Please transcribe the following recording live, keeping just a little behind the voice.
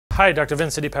Hi, Dr.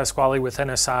 Vince Pasquale with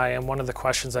NSI, and one of the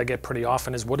questions I get pretty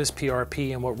often is what is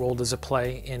PRP and what role does it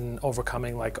play in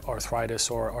overcoming like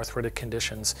arthritis or arthritic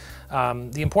conditions?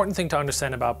 The important thing to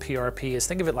understand about PRP is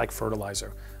think of it like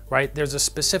fertilizer, right? There's a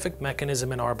specific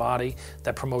mechanism in our body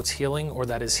that promotes healing or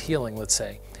that is healing, let's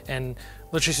say. And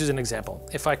let's just use an example.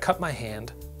 If I cut my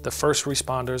hand, the first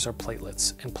responders are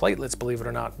platelets, and platelets, believe it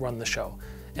or not, run the show.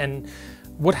 And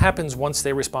what happens once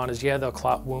they respond is, yeah, they'll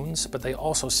clot wounds, but they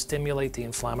also stimulate the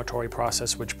inflammatory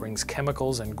process, which brings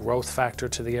chemicals and growth factor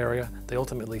to the area. They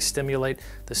ultimately stimulate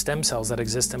the stem cells that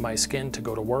exist in my skin to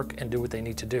go to work and do what they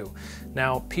need to do.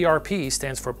 Now, PRP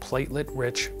stands for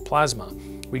Platelet-Rich Plasma.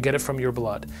 We get it from your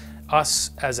blood.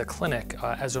 Us as a clinic,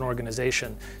 as an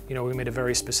organization, we made a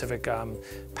very specific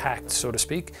pact, so to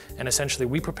speak, and essentially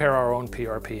we prepare our own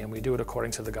PRP and we do it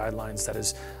according to the guidelines that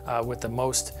is with the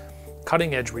most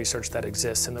cutting-edge research that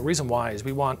exists. And the reason why is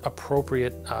we want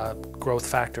appropriate growth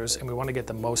factors and we want to get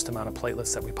the most amount of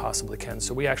platelets that we possibly can.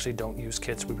 So we actually don't use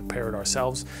kits, we prepare it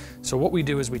ourselves. So what we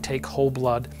do is we take whole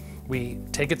blood, we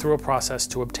take it through a process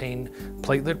to obtain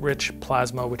platelet-rich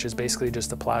plasma, which is basically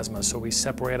just the plasma. So we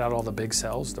separate out all the big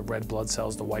cells, the red blood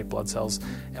cells, the white blood cells,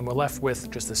 and we're left with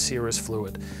just the serous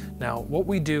fluid. Now, what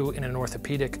we do in an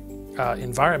orthopedic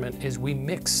environment is we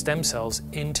mix stem cells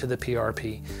into the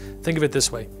PRP. Think of it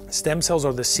this way. Stem cells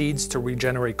are the seeds to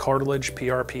regenerate cartilage.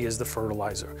 PRP is the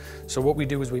fertilizer. So what we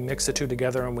do is we mix the two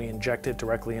together and we inject it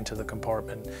directly into the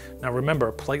compartment. Now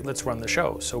remember, platelets run the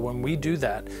show. So when we do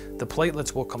that, the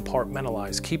platelets will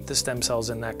compartmentalize, keep the stem cells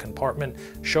in that compartment,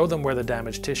 show them where the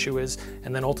damaged tissue is,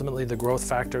 and then ultimately the growth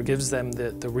factor gives them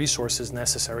the resources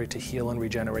necessary to heal and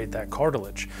regenerate that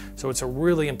cartilage. So it's a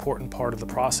really important part of the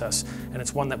process, and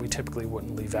it's one that we typically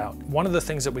wouldn't leave out. One of the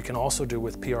things that we can also do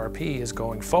with PRP is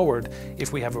going forward,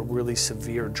 if we have a really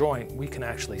severe joint, we can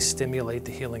actually stimulate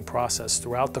the healing process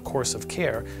throughout the course of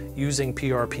care using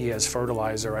PRP as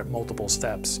fertilizer at multiple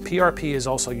steps. PRP is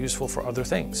also useful for other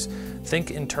things.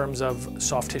 Think in terms of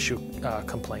soft tissue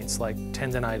complaints like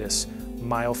tendinitis,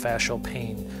 myofascial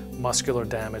pain, muscular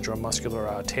damage or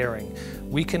muscular tearing.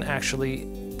 We can actually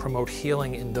promote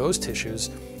healing in those tissues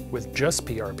with just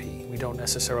PRP. We don't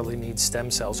necessarily need stem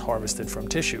cells harvested from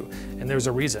tissue. And there's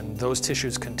a reason. Those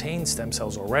tissues contain stem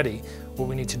cells already. What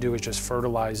we need to do is just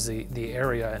fertilize the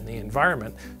area and the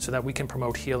environment so that we can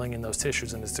promote healing in those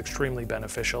tissues, and it's extremely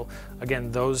beneficial. Again,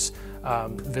 those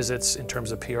visits in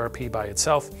terms of PRP by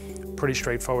itself, pretty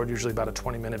straightforward, usually about a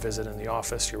 20-minute visit in the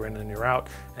office. You're in and you're out,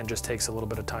 and just takes a little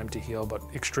bit of time to heal, but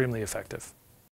extremely effective.